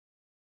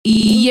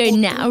You're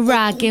now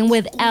rocking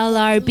with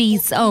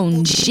LRB's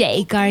own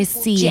Jay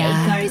Garcia.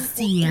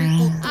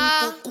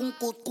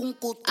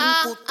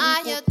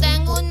 Yo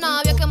tengo un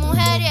novio que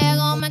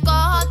mujeriego, me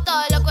cojo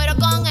todo, lo cuero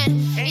con él.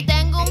 Y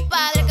tengo un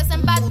padre que se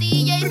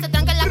empatilla y se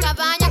tranca en la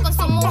cabaña con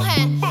su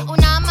mujer.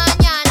 Una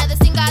mañana de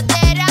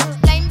cingatera,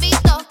 la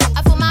invito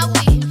a fumar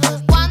weed.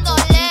 Cuando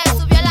le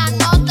subió la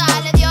nota,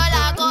 le dio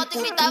la gota y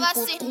gritaba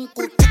así.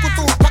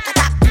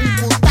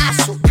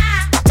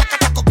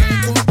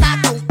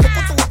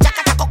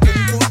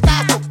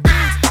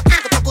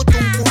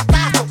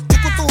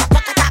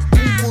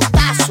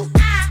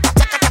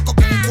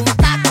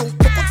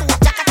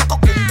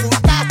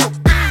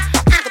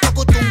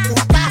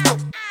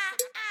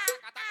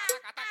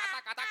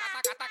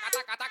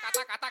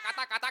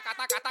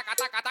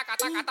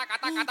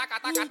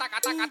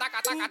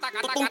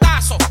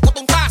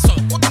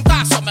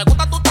 Me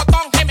gusta tu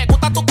totón y me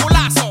gusta tu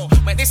culazo.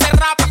 Me dice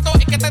rápido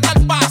y que te dé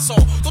el paso.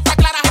 Tú te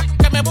aclaras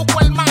que me busco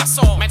el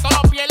mazo. Meto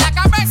los pies en la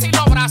cabeza y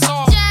los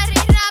brazos. Cherry,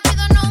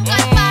 rápido, nunca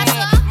el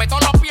paso. Meto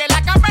los pies en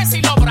la cabeza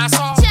y los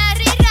brazos.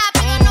 Cherry,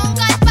 rápido,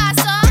 nunca el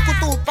paso.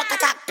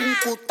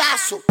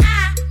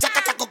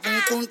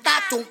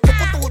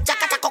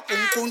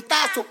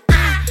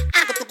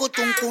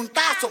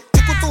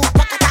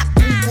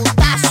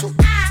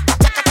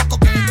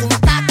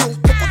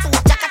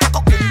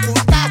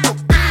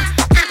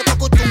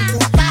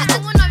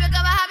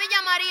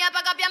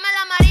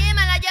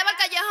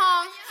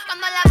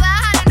 Cuando la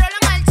baja le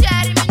enrollan al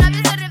cherry, mi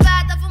novio se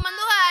arrebata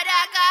fumando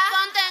jaraca.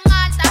 Ponte en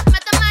alta,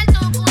 méteme el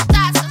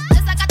tucuntazo.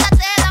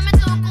 Desacátate, dame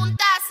tu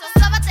puntazo.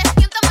 Sóbate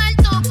y úntame el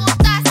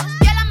tucuntazo.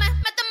 Viólame,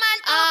 méteme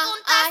el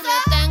tucuntazo. Yo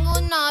tengo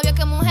un novio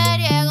que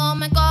mujeriego,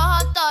 me cojo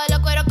todo,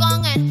 lo cuero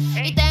con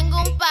él. Y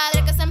tengo un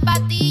padre que se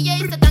empatilla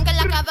y se tranca en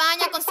la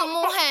cabaña con su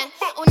mujer.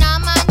 Una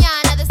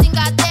mañana de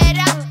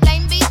cingatera, la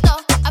invito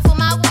a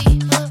fumar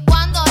weed.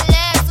 Cuando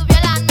le subió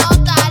la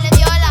nota, le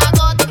dio la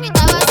gota y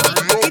gritaba así.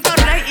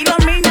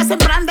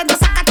 Siempre andan de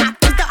sacata.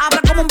 Esto abre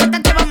como un beta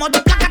que vamos de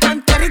placata.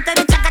 Terry,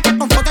 chacata,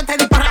 con fotos te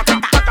di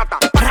parracata.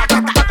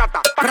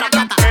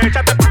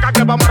 Échate pa' acá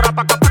que vamos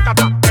rapaca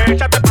pacata.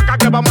 Échate pa' acá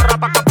que vamos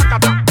rapaca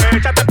pacata.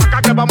 Échate pa' acá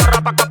que vamos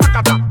rapaca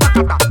pacata.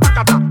 Échate pa'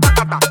 acá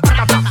que vamos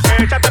rapaca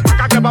pacata. Échate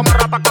pa'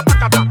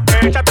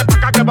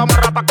 acá que vamos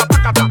rapaca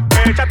pacata.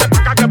 Échate pa'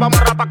 acá que vamos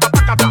rapaca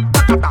pacata.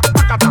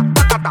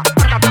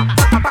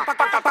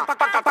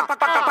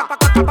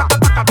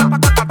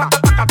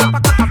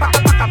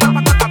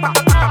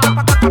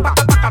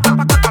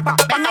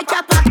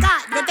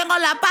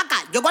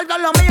 Yo guardo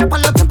lo mío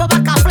para los tiempos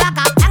vaca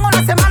flaca. En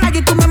una semana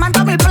YouTube me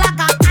mandó mi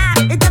placa.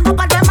 Y tengo un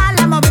par de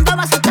malas moviendo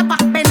vasos chapas.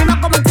 Venimos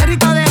como un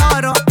cerrito de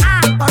oro.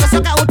 Por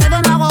eso que a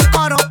ustedes no hago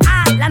coro.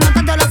 La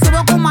nota yo la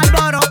subo con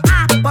Marlboro.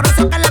 Por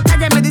eso que en la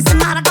calle me dicen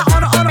maraca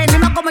oro, oro.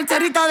 Venimos como el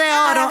cerrito de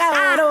oro.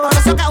 Por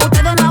eso que a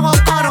ustedes no hago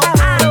coro.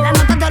 La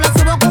nota yo la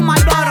subo con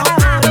Marlboro.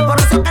 Por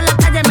eso que en la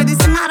calle me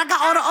dicen maraca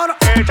oro, oro.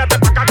 Échate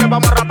pa' acá que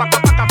vamos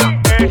rapaca pacata.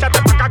 Échate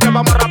pa' acá que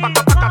vamos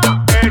rapaca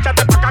pacata.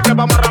 Échate pa' acá que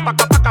vamos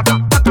rapaca pacata.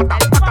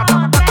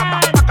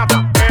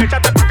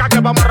 Échate pa' acá que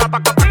vamos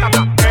rapaca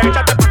pacata.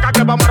 Échate pa' acá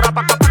que vamos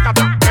rapaca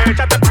pacata.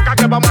 Échate pa' acá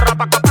que vamos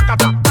rapaca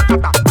pacata.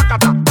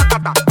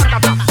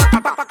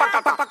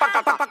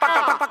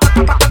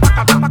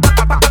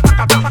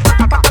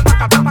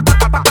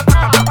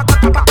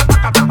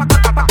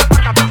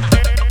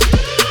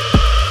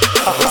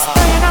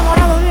 Estoy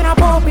enamorado de una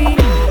popi.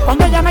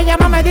 Cuando ella me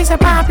llama me dice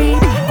papi.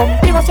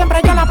 Contigo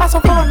siempre yo la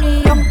paso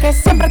funny. Aunque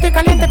siempre estoy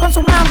caliente con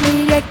su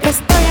mami. Y es que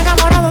estoy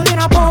enamorado de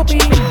una popi.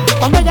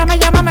 Cuando ella me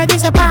llama me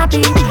dice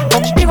papi.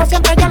 Contigo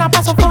siempre yo la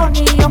paso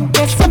funny.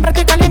 Aunque siempre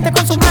estoy caliente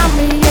con su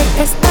mami. Y es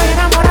que estoy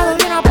enamorado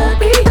de una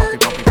popi.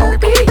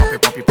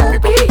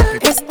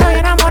 Estoy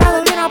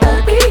enamorado de una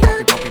popi.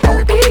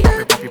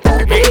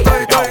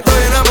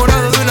 Estoy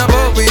enamorado de una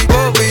Bobby.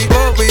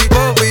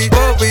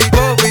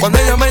 Cuando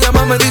ella me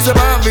llama me dice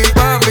papi.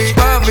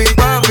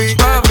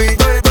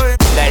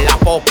 De la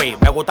popi,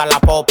 me gusta la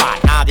popa.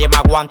 Nadie me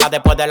aguanta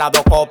después de las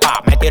 2 copas.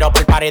 Me tiro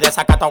por el party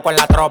desacatado con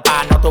la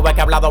tropa. No tuve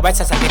que hablar 2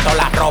 veces, se quitó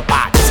la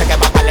ropa. Dice que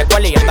va para la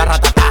escuela y anda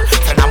ratatá.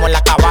 Frenamos en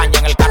la cabaña,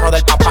 en el carro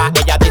del papá.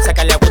 Ella dice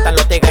que le gustan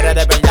los tigres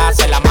de verdad.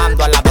 Se la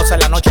mando a las 12 de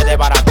la noche de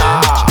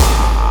barata.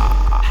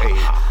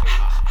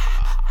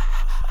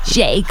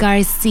 Jay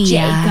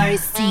Garcia.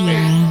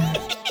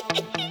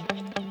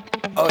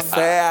 O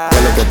sea, ¿Qué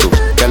es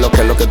lo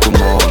que tú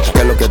montas? ¿Qué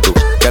es lo que tú?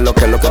 ¿Qué es lo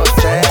que tú?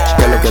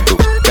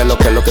 ¿Qué es lo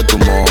que tú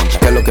montas?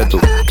 ¿Qué es lo que tú?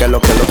 ¿Qué es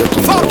lo que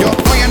tú montas? Yo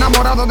estoy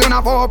enamorado de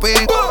una popi.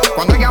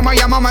 Cuando ella me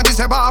llama me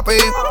dice papi.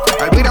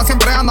 Elvira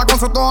siempre anda con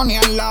su Tony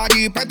en la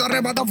jipeta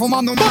arrebata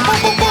fumando un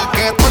mari.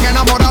 Que estoy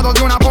enamorado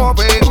de una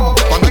popi.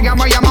 Cuando ella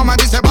me llama me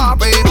dice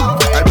papi.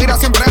 Elvira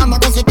siempre anda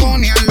con su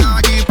Tony en la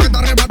jipeta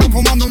arrebata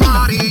fumando un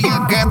mari.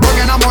 Que estoy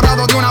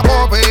enamorado de una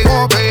popi.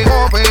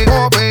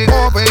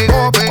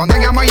 Cuando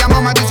ella me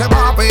llama me dice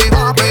papi.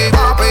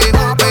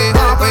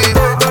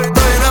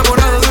 estoy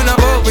enamorado de una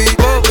Bobby.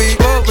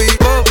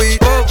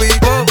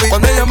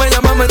 Cuando ella me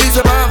llama me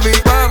dice papi.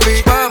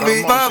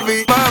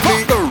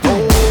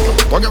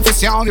 Estoy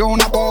oficial de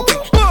una popi.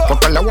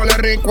 Porque le huele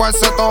rico rico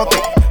ese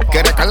tote.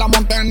 Quiere que la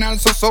monte en el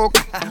Suzuki,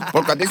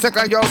 porque dice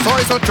que yo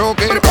soy su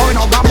chuki. Hoy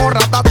nos vamos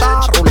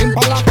ratatá, rulín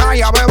pa' la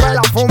calle a beber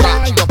a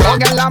fumar. Yo estoy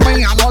en la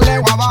mía, no le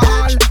voy a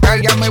bajar.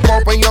 Ella es mi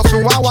popa y yo su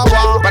agua.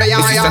 Pero ya,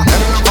 y si se entera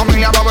en la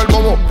familia va a ver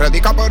bobo.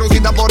 Predica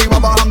perucita por iba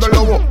bajando el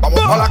lobo. Vamos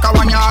pa' la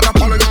cabaña a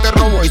rasparlo y yo te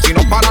robo. Y si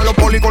no paran los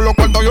polis con los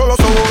cuartos yo los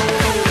subo.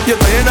 Yo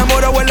estoy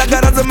enamorado, en la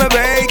cara se me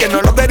ve. Y que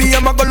no lo diría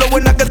más con lo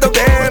buena que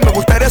toqué. Me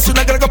gustaría ser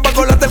una crack pa'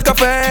 colarte el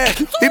café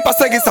y pa'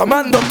 seguir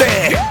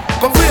amándote.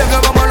 Confía que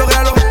vamos a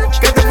lograrlo,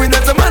 que este fin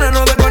de semana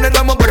nos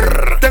desconectamos.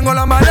 Brr. Tengo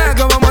la marea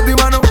que vamos a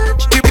activarnos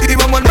y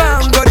vamos al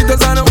mango, ahorita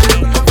sano.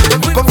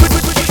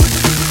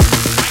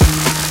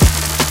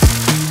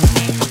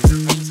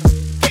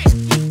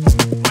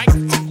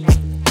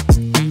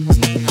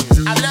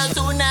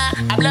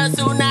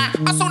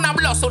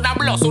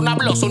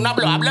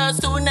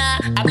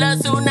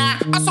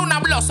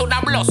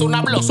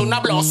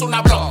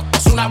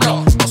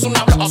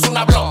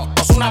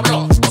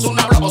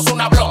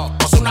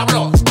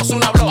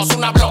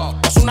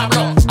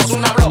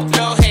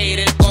 Los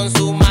haters con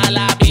su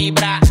mala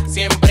vibra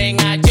siempre en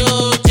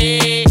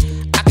achuche.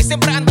 Aquí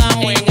siempre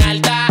andamos en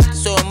alta,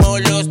 somos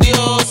los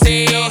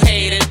dioses. Los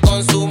haters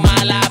con su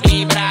mala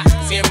vibra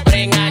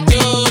siempre en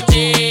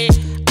achuche.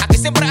 Aquí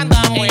siempre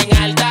andamos en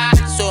alta,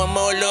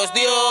 somos los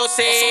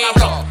dioses.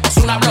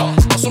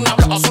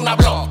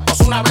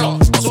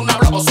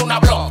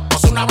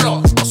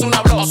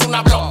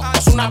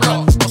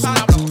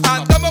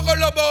 Andamos con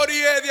los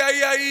bories de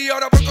ahí,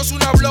 ahora porque es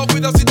una blog,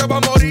 cuida si te va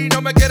a morir.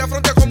 No me quiere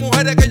afrontar con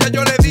mujeres que ya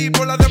yo le di.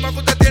 Por las demás que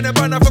usted tiene,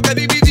 pana, fue que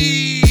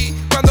dividí.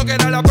 Cuando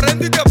quiera la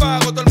prendo y te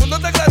apago. Todo el mundo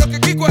está claro que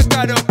Kiko es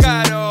caro.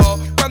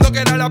 Cuando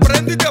quiera la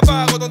prendo y te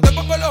apago. Donde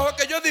pongo el ojo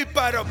que yo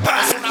disparo.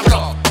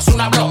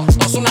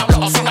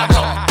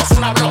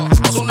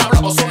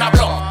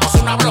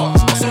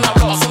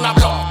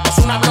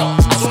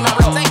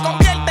 Se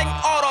convierte en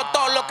oro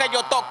todo lo que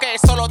yo toque.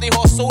 Solo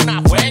dijo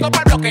Ozuna, fuego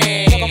para el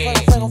bloque.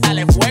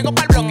 Dale fuego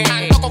para el bloque.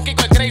 Ando con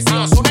Kiko el Crazy,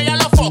 Ozuna ya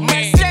lo foque.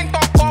 Me siento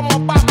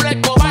como Pablo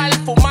Escobar,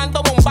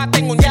 fumando un bate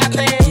en un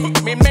yate.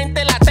 Mi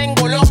mente la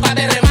tengo loca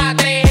de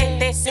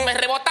remate. Si me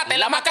rebota te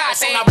la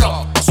macate.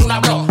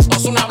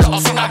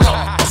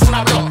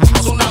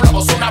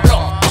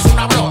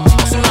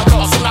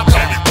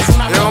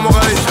 Mira cómo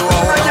que dice,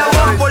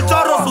 Guayao, por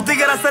chorro, su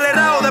tigre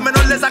acelerado. De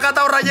menor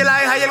desacatado, rayé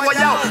la eja y el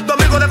guayao.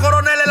 Domingo de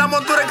coronel en la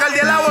montura en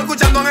Caldielao.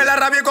 Escuchando a Ángel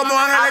Arrabia como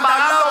Ángel el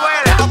tablao.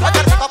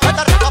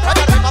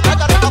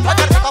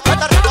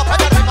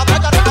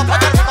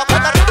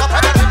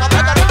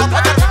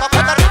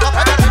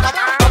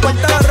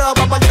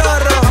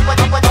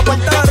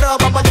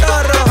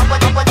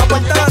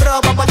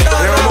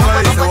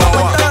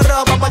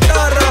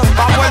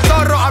 Papo el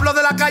zorro, hablo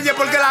de la calle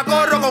porque la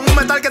corro. Con un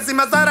metal que si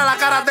me azara la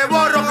cara te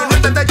borro. Que no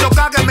intentes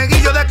chocar, que me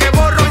guillo de que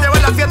borro. Llevo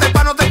en la fiesta y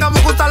pa' no tengamos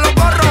que gustar los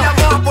gorros.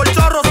 Llamo a por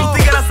chorro, su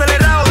tigre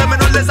acelerado. De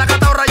menor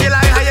desacatado, rayé la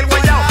eja y el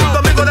guayao.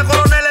 Domingo de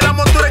coronel en la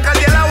montura en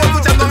Caldielao.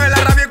 Escuchando en el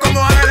Arrabia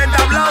como Ángel el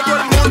tablao. Todo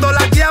el mundo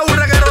laqueado, un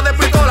reguero de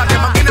pistola. Que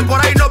maquinen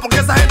por ahí no, porque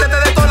esa gente te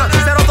detona.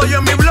 Cero estoy yo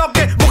en mi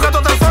bloque, búscate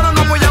otra zona.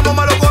 No apoyamos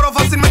malos coros,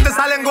 fácilmente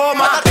salen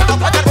goma.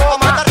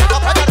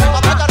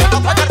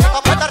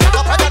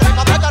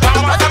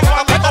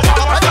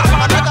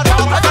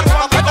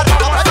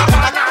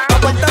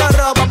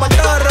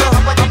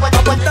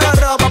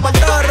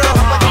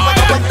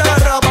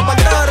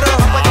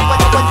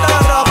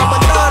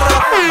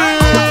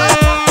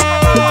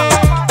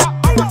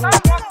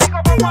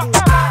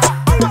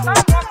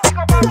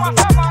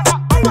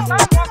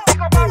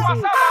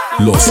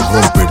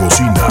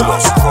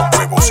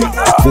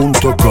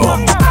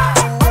 Losrompebocina.com.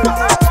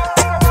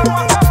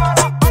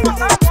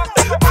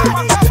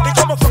 ¿Y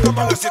cómo fue que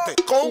amaneciste?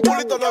 Con un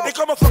culito nuevo. ¿Y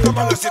cómo fue que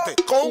amaneciste?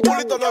 Con un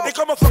culito nuevo. ¿Y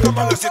cómo fue que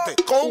amaneciste?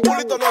 Con un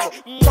culito nuevo.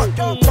 Con un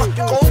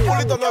culito nuevo. Con un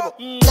culito nuevo.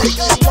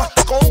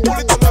 Con un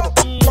culito nuevo.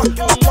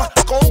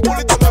 Con un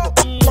culito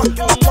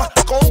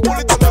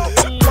nuevo.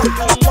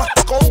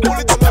 Con un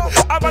culito nuevo.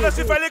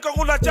 Amanecí feliz con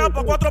una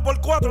chapa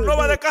 4x4,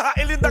 nueva de caja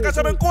y linda que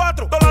se ven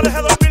 4. No la dejé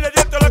dormir, le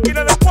diente a la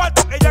esquina del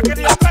cuarto. Ella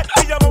quería ver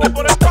y ya vamos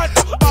por el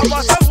cuarto. Vamos a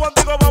hacer Juan,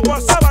 digo, vamos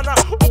a Sábana.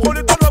 Un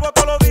culito nuevo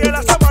todos los días de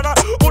la semana.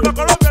 Una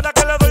colombiana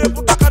que le doy en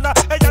Punta Cana.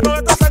 Ella no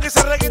está sangre y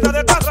se reguina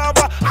de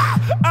tarrama.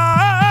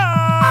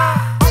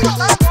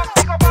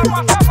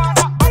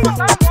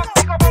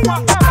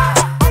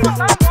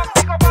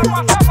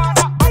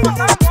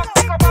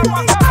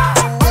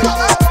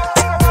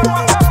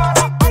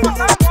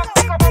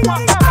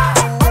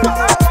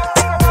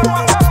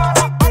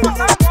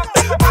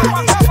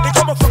 ¿Y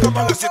cómo fue que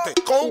amaneciste?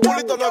 Con un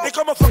culito nuevo. ¿Y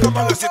cómo fue que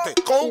amaneciste?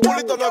 Con un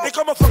culito nuevo. ¿Y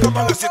cómo fue que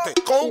amaneciste?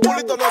 Con un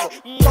culito nuevo.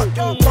 Con un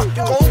culito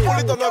nuevo. Con un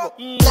culito nuevo.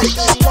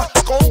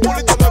 Con un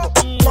culito nuevo.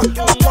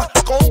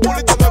 Con un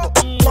culito nuevo.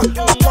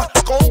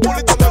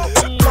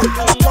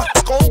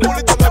 Con un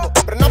culito nuevo.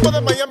 Frenamos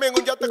de Miami en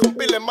un yate con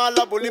pile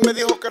mala. Bully me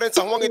dijo que era en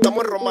San Juan y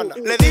estamos en Romana.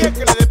 Le dije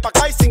que le dé pa'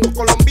 acá y 5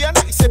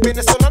 colombianas y 6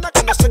 venezolanas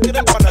que no se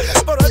quieren para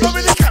nada. Pero es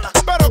dominicana.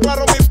 Pero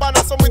claro, mis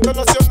panas somos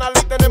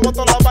internacionales y tenemos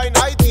toda la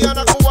vaina.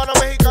 Haitiana, cubana,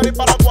 mexicana y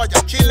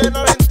paraguaya.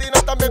 Chilena,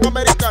 argentina, también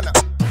americana.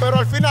 Pero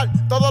al fin final,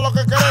 todo lo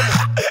que queremos.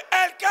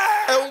 ¿El qué?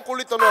 Es un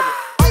culito nuevo.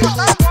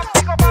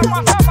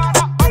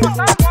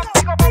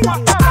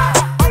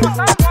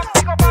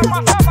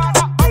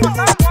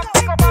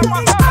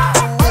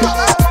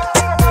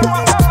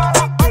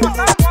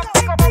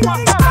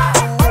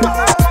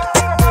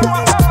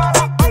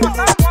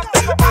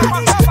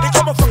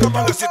 cómo fue que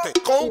amaneciste?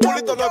 Con un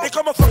culito nuevo. ¿Y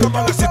cómo fue que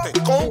amaneciste?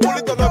 Con un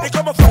culito nuevo. ¿Y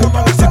cómo fue que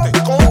amaneciste?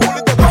 Con un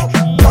culito nuevo.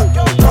 Con un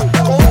culito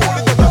nuevo.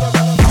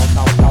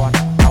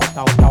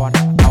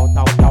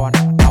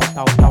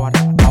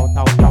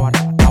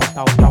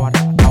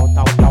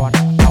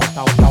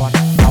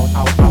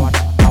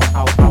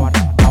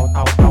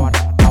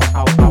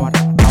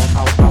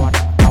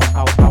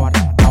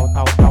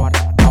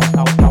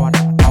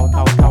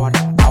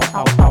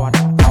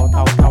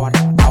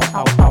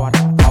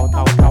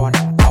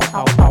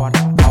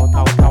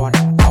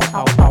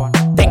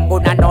 Tengo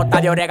una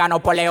nota de orégano,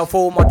 poleo,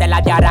 fumo,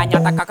 tela de araña,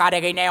 hasta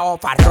cacare, guineo.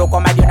 Farruko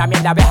me dio una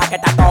mierda abeja que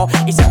tató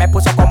y se me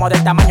puso como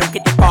del tamaño un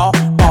kitipo.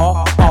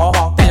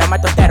 Te lo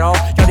meto entero.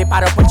 Yo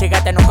disparo por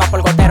chiguete, nunca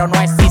por gotero. No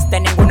existe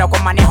ninguno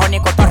con manejo ni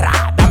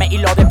cotorra. Dame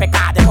hilo de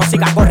pecado,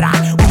 consiga gorra.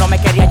 Uno me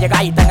quería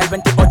llegar y está en el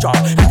 28.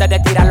 Antes de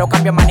tirarlo,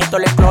 cambio manito,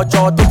 le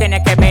explocho. Tú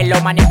tienes que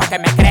verlo, maní, pa' que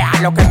me creas.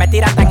 Los que me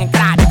tiran están en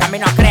crack, de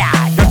camino a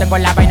crear. Yo tengo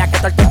la vaina que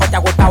todo el tiempo te ha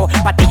gustado.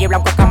 Patilla y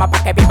blanco cama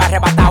pa' que viva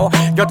arrebatado.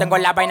 Yo tengo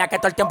la vaina que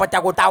todo el tiempo te ha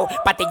gustado.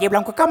 Patilla y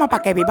blanco cama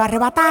pa' que viva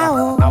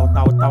arrebatado.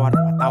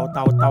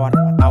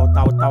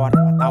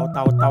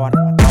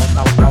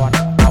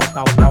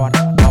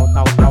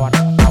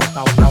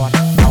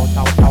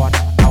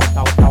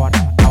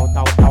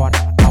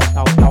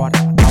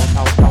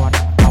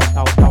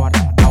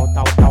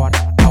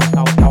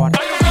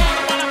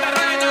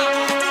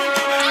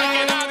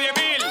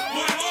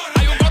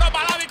 Hay un coro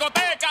para la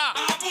discoteca.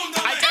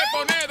 Hay que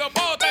poner dos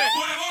potes.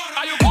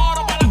 Hay un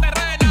coro para la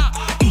terrena.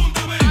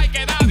 Hay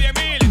que dar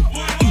 10.000.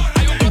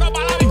 Hay un coro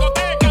para la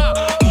discoteca.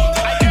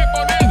 Hay que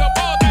poner dos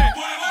potes.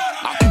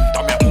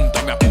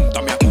 Apúntame.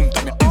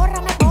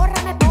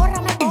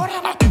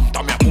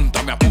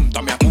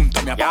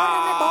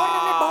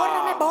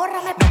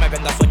 No me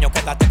vendas sueños,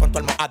 quédate con tu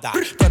almohada. Tú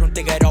eres un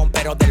tiguerón,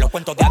 pero de los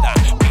cuentos de hadas.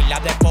 Pila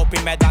de pop y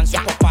me dan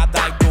su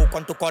copada. Y tú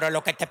con tu coro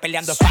lo que estés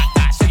peleando es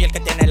pata. Soy el que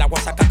tiene la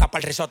guasa caca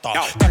para el risotto.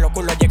 Todos los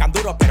culos llegan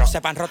duros, pero se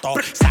van rotos.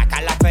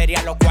 Saca la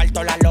feria, los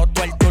cuartos, la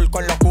loto, el tour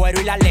con los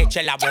cueros y la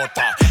leche, la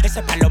bota.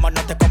 Ese palomo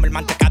no te come el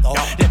mantecado.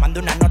 Le mando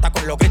una nota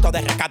con los gritos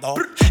de recado.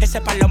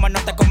 Ese palomo no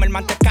te come el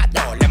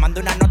mantecado. Le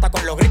mando una nota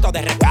con los gritos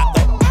de recado.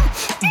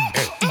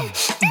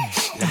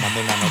 Le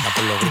mando una nota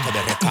con los gritos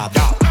de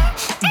recado.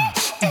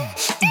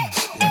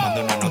 Le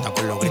mando una nota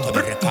con los gritos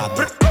de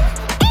recado.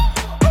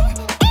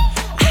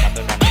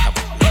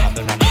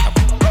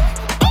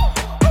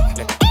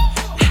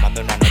 Le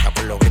mando una nota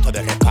con los gritos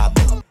de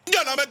recado.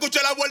 Yo no me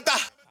escuché la vuelta.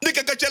 Ni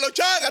que caché los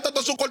chagas,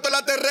 todo su corto en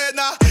la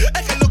terrena.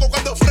 Es que el loco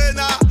cuando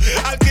frena,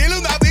 alquila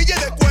una villa y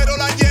de cuero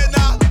la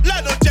llena.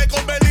 La noche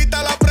con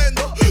velita la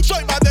prendo.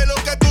 Soy más de lo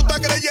que tú estás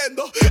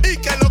creyendo. Y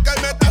que lo que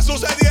me está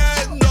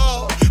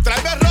sucediendo.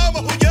 Tráeme robo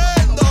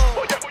huyendo.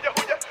 Huye.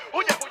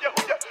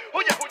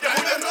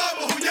 Tráeme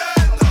robo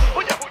huyendo.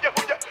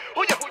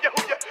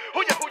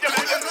 Huye.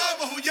 Tráeme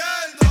robo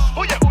huyendo.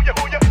 Huye.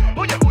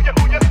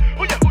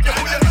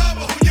 Tráeme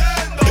robo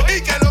huyendo.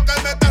 Y que lo que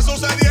me está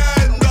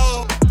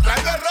sucediendo.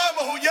 Tráeme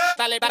robo huyendo.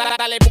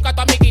 Dale, busca a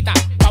tu amiguita.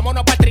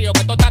 Vámonos pa'l trío,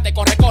 que total te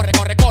corre.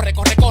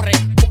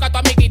 Busca a tu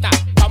amiguita.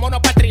 Vámonos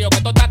pa'l trío,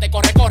 que total te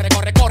corre. Date,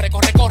 corre. Dale,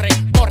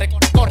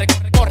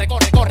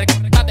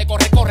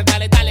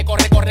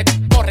 corre.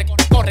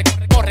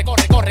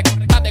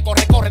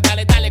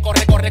 Date,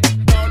 corre.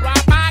 No lo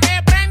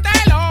apague,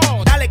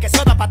 préndelo. Dale que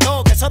soda pa'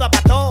 todo.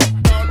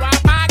 No lo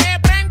apague,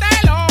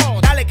 préndelo.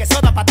 Dale que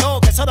soda pa' todo.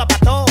 No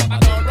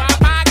lo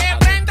apague,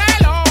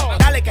 préndelo.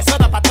 Dale que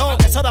soda pa' todo.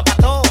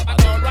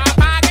 No lo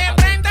apague,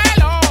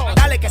 préndelo.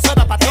 Dale que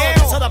soda pa'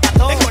 todo.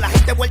 Tengo la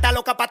gente vuelta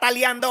loca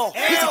pataleando.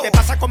 Y si te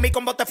pasa con mi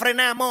combo te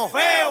frenamos.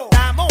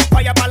 Damos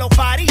falla pa' los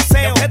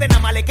fariseos. Ustedes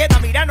nada más le queda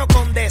mirarnos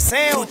con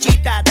deseo.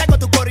 Chuchita, te hago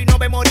tu coro y no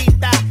ve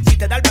morita. Si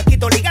te da el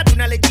blanquito, lígate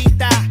una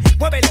lechita.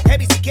 Muévelo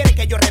heavy si quieres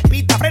que yo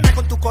repita. Frena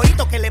con tu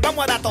corito que le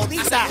vamos a dar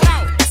todita.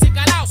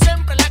 Acicalao,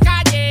 siempre en la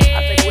calle.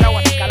 Asegurado,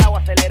 acicalao,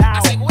 acelerado.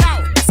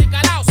 Asegurado,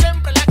 acicalao,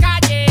 siempre en la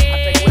calle.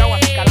 Asegurado,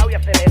 acicalao y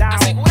acelerado.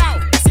 Asegurado,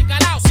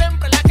 acicalao,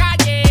 siempre en la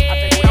calle.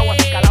 Asegurado,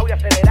 acicalao y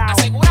acelerado.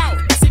 Asegurado,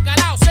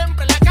 acicalao,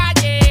 siempre en la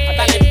calle.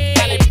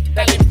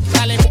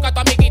 Dale, busca a tu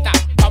amiguita.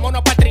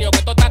 Vámonos pa'l trío,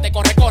 que total te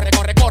corre.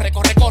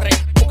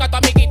 Busca a tu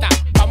amiguita.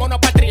 Vámonos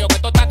pa'l trío, que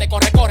total te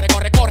corre. Date,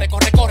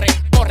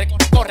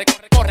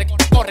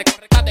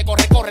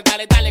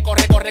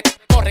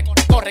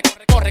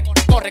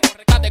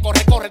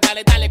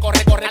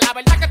 corre. A la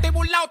verdad que estoy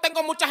burlado,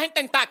 tengo mucha gente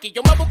en taqui.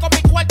 Yo me busco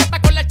mi cuarto pa'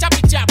 con la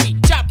chapi.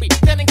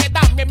 Tienen que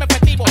darme mi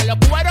efectivo. A los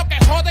cueros que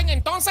joden,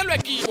 entonces lo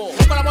esquivo.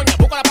 Busco la moña,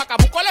 busco la paca,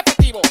 busco el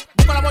efectivo.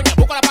 Busco la moña,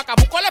 busco la paca,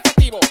 busco el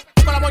efectivo.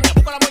 Busco la moña,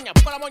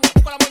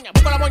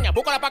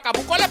 busco la paca,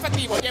 busco el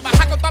efectivo. Lleva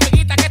con tu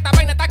amiguita que esta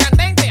vaina está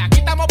candente. Aquí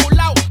estamos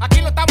burlados,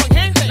 aquí no estamos en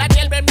gente. La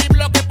hierba en mi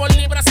bloque por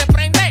libra se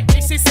prende.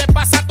 Y si se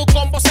pasa tu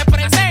combo se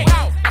prende.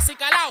 Así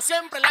cala.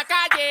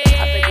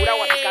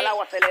 Asegurado,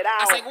 acicalado,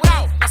 acelerado.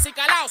 Asegurado,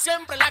 acicalado,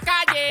 siempre en la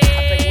calle.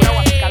 Asegurado,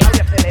 acicalado y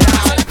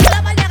acelerado.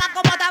 La va a llegar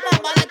como esta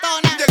bomba de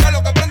tona. Llega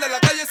lo que prende en la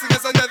calle sin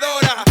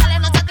encendedora. Dale,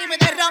 no se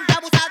tímida y rompe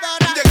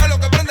abusadora. Llega lo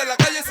que prende en la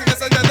calle sin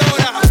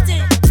encendedora. ¿Cómo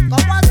así?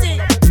 ¿Cómo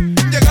así?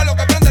 Llega lo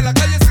que prende en la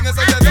calle sin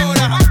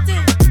encendedora. ¿Cómo así?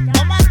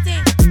 ¿Cómo así?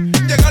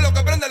 Llega lo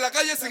que prende en la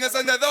calle sin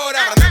encendedora.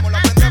 Prendemos,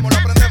 la prendemos, la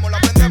prendemos, la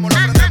prendemos, la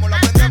prendemos, la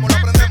prendemos, la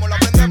prendemos, la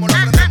prendemos, la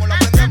prendemos, la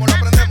prendemos, la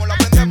prendemos, la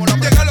prendemos, la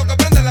llega lo que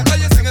prende en la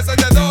calle sin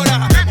encendedora.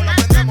 La prendemos, la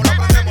prendemos, la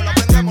prendemos, la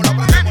prendemos, la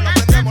prendemos, la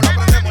prendemos, la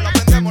prendemos, la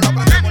prendemos, la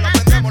prendemos, la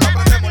prendemos, la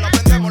prendemos, la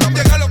prendemos, la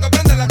llega lo que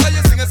prende en la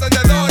calle sin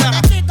encendedora.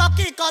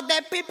 De Kiko,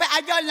 de Pipe a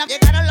Jordan.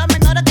 Llegaron los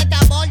menores que te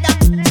abordan.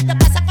 Si te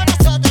pasa con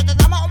nosotros, te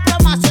damos un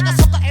plomazo de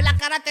soco en la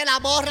cara te la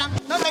borran.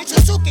 No soy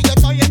Suzuki, yo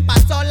estoy en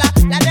pasola.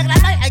 La de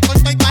Granada, ahí con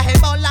todo y caje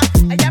bola.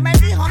 Ella me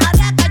dijo,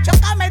 Maraca,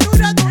 chocame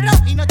duro, duro.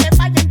 Y no te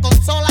vayas en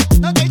consola.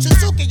 No soy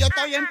Suzuki, yo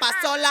estoy en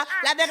pasola.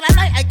 La de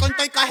Granada, ahí con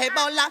todo y caje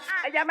bola.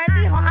 Ella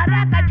me dijo,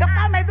 Maraca,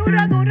 chocame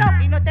duro, duro.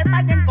 Y no te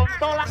vayas en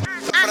consola.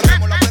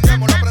 Prendemos, la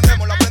prendemos, la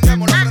prendemos, la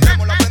prendemos, la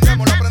prendemos, la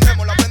prendemos, la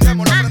prendemos, la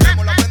prendemos, la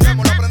prendemos, la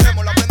prendemos, la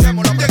prendemos, la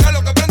prendemos, la llega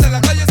lo que prende en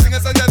la calle sin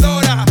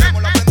encendedora. La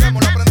prendemos, la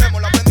prendemos, la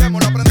prendemos, la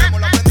prendemos, la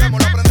prendemos, la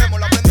prendemos, la prendemos,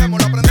 la prendemos,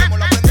 la prendemos,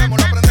 la prendemos,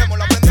 la prendemos,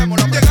 la prendemos,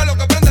 la llega lo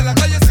que prende en la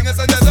calle sin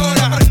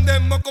encendedora.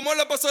 Prendemos como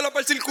le pasó la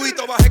para el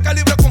circuito. Bajé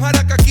calibre con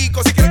jaraca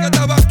Kiko. Si quieres que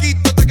te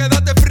vaquito, te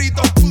quedaste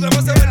frito. Tú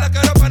debes ver la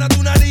cara para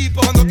tu nariz.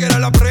 Cuando quiera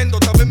la prendo.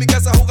 Estaba en mi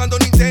casa jugando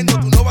Nintendo.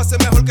 Tú no vas a ser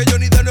mejor que yo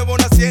ni de nuevo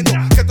naciendo.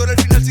 Que tú eres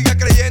el final, sigue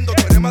creyendo.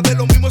 Tú eres más de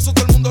lo mismo, eso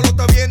todo el mundo lo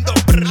está viendo.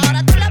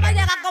 Ahora tú le vas a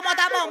llegar como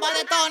esta bomba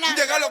de tona.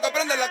 Llega lo que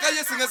prende en la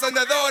calle sin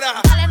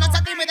encendedora. Dale, no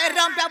se tímida y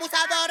rompe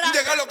abusadora.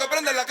 Llega lo que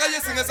prende en la calle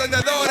sin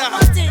encendedora. ¿Cómo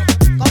así?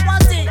 ¿Cómo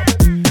así?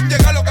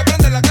 Llega lo que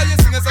prende en la calle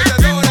sin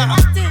encendedora. ¿Cómo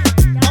así?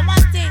 ¿Cómo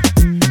así?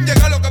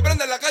 Llega lo que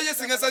prende en la calle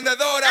sin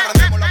encendedora.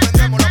 Prendemos, la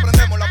prendemos, la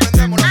prendemos, la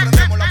prendemos, la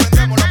prendemos, la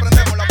prendemos, la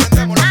prendemos, la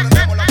prendemos, la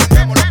prendemos, la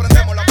prendemos, la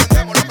prendemos, la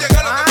prendemos, la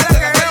llega lo que prende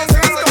en la calle sin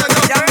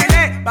encendedora. Ya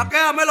vine,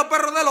 vaquéame los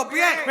perros de los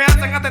pies. Me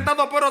hacen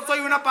atentado, pero soy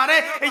una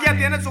pared. Ella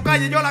tiene su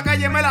calle, yo la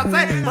calle me la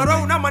sé. Pero es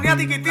una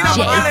maniática y tira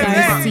para darle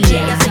bien.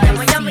 Ella se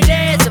llama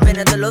Yamile, se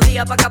viene todos los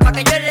días pa' acá pa'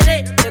 que yo le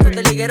dé. Le gusta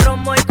el ligue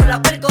romo y con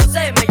la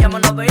percocé. Me llama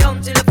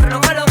Noveón, si le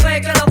freno que lo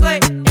ve, que lo ve.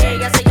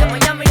 Ella se llama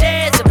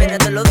Yamile, se viene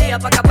todos los días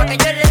pa' acá pa' que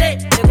yo le dé.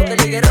 Le gusta el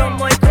ligue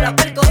romo y con la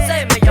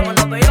percocé. Me llama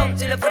Noveón,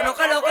 si le freno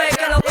que lo ve,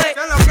 que lo ve.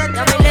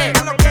 Yamile,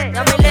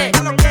 Yamile,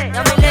 Yamile,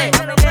 Yamile,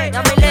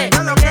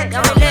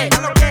 Yamile,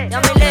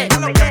 Yamile.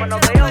 Me llama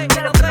Noveón,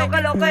 que lo creo,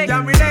 que lo ve.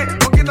 Yamile,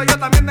 poquito yo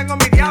también tengo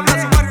mi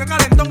diabla. Su barrio es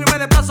calentón y me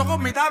desplazo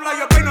con mi tabla.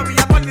 Yo peino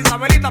Villatual de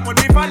Isabelita por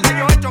mi falda.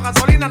 Yo echo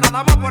gasolina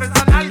nada más por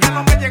esa nalga.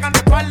 No me llegan de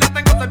espalda,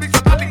 tengo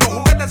servicio táctico.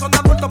 Juguetes son de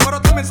adultos,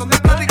 pero también son de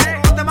plástico.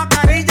 Ponte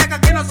mascarilla, que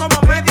aquí no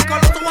somos médicos.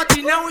 Los subo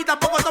achinados y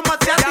tampoco somos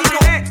asiáticos.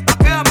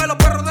 Vaquéame los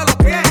perros de los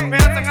pies. Me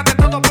hacen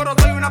atentado, pero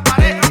soy una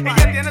pared.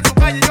 Ella tiene su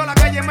calle, yo la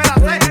calle me la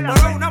sé. Pero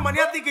es una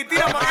maniática y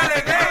tira para que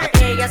le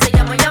dé. Ella se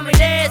llama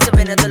Yamile, se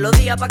viene todos los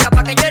días pa' acá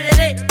pa' que yo le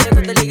dé. Le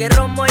gusta el ligue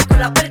romo y con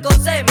la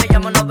percocé. Me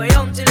llama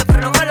Noveón, si le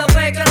freno que lo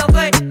ve, que lo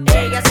ve.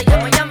 Ella se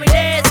llama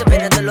Yamile, se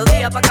viene todos los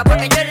días pa' acá pa'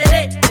 que yo le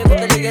dé. Le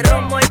gusta el ligue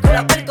romo y con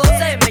la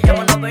percocé. Me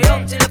llama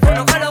Noveón, si le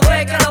freno que lo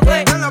ve, que lo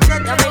ve.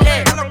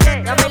 Yamile,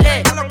 Yamile,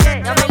 Yamile,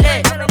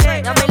 Yamile,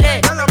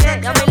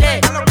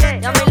 Yamile,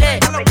 Yamile.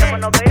 Me llama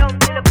Noveón,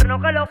 si le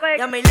freno que lo ve.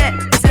 Yamile,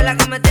 esa es la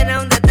que me tiene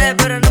un DT,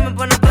 pero no me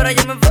pone pero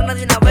yo me freno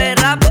de una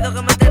vez. Rápido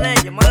que me tiene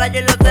ella, mala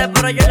yo lo sé,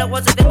 pero yo le voy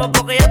a hacer tiempo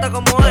porque ya está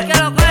como es. ¿Qué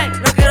lo que?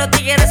 No quiero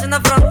tigres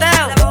haciendo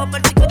fronteo. La bajo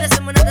persecuta,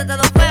 se me nota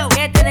todo feo.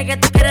 ¿Qué tiene que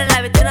tú quieres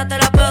la vida? No te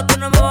la veo, tú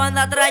no me vas a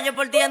andar atrás, yo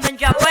por ti ando en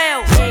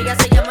chapeo. Ella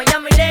se llama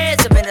Yamile,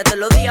 se viene todos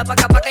los días pa'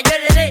 acá pa' que yo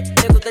le dé.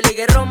 Le gusta el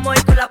ligue romo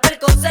y con la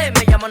percocé.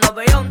 Me llama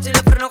Noveón, si le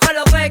freno que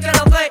lo ve, que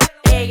lo ve.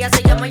 Ella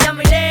se llama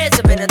Yamile,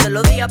 se viene todos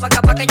los días pa'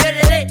 acá pa' que yo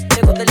le dé.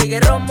 Le gusta el ligue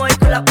romo y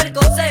con la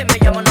percocé. Me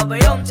llama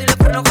Noveón, si le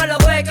freno que lo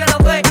ve, que lo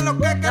ve.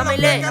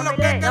 Yamile,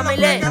 Yamile,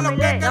 Yamile,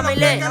 Yamile,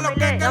 Yamile,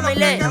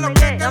 Yamile.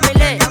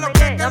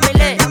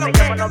 Me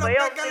llama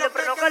Noveón, si le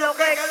freno que lo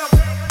ve.